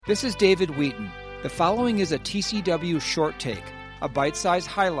This is David Wheaton. The following is a TCW short take, a bite-sized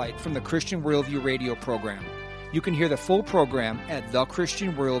highlight from the Christian Worldview radio program. You can hear the full program at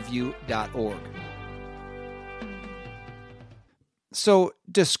thechristianworldview.org. So,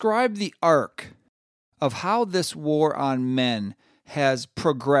 describe the arc of how this war on men has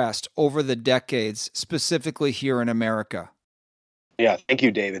progressed over the decades, specifically here in America. Yeah, thank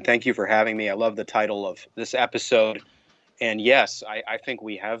you, David. Thank you for having me. I love the title of this episode. And yes, I think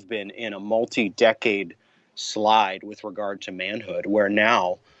we have been in a multi-decade slide with regard to manhood, where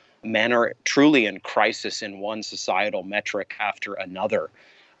now men are truly in crisis in one societal metric after another.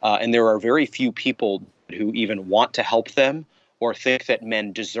 And there are very few people who even want to help them or think that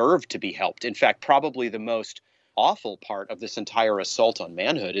men deserve to be helped. In fact, probably the most awful part of this entire assault on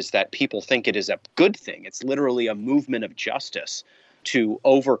manhood is that people think it is a good thing. It's literally a movement of justice to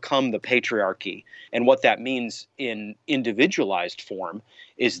overcome the patriarchy. And what that means in individualized form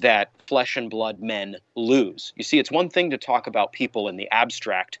is that flesh and blood men lose. You see, it's one thing to talk about people in the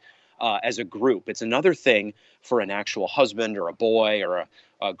abstract as a group. It's another thing for an actual husband or a boy or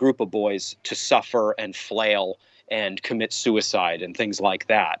a group of boys to suffer and flail and commit suicide and things like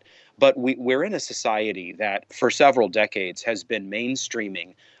that. But we're in a society that for several decades has been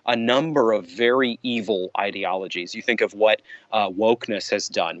mainstreaming a number of very evil ideologies. You think of what wokeness has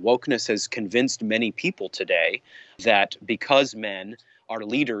done. Wokeness has convinced many people today that because men are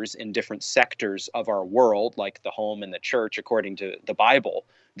leaders in different sectors of our world, like the home and the church, according to the Bible,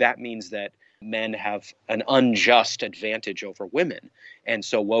 that means that men have an unjust advantage over women. And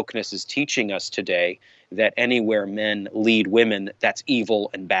so wokeness is teaching us today that anywhere men lead women, that's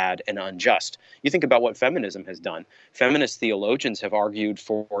evil and bad and unjust. You think about what feminism has done. Feminist theologians have argued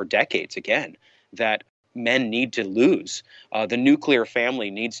for decades, again, that men need to lose. The nuclear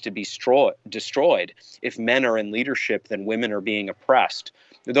family needs to be destroyed. If men are in leadership, then women are being oppressed.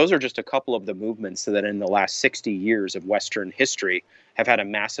 Those are just a couple of the movements that in the last 60 years of Western history have had a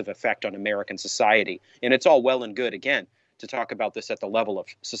massive effect on American society. And it's all well and good, again, to talk about this at the level of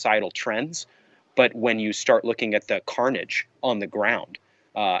societal trends. But when you start looking at the carnage on the ground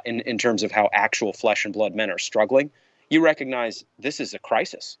in terms of how actual flesh and blood men are struggling, you recognize this is a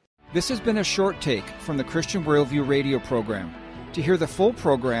crisis. This has been a short take from the Christian Worldview radio program. To hear the full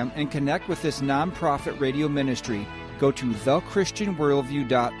program and connect with this nonprofit radio ministry, go to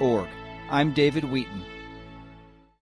thechristianworldview.org. I'm David Wheaton.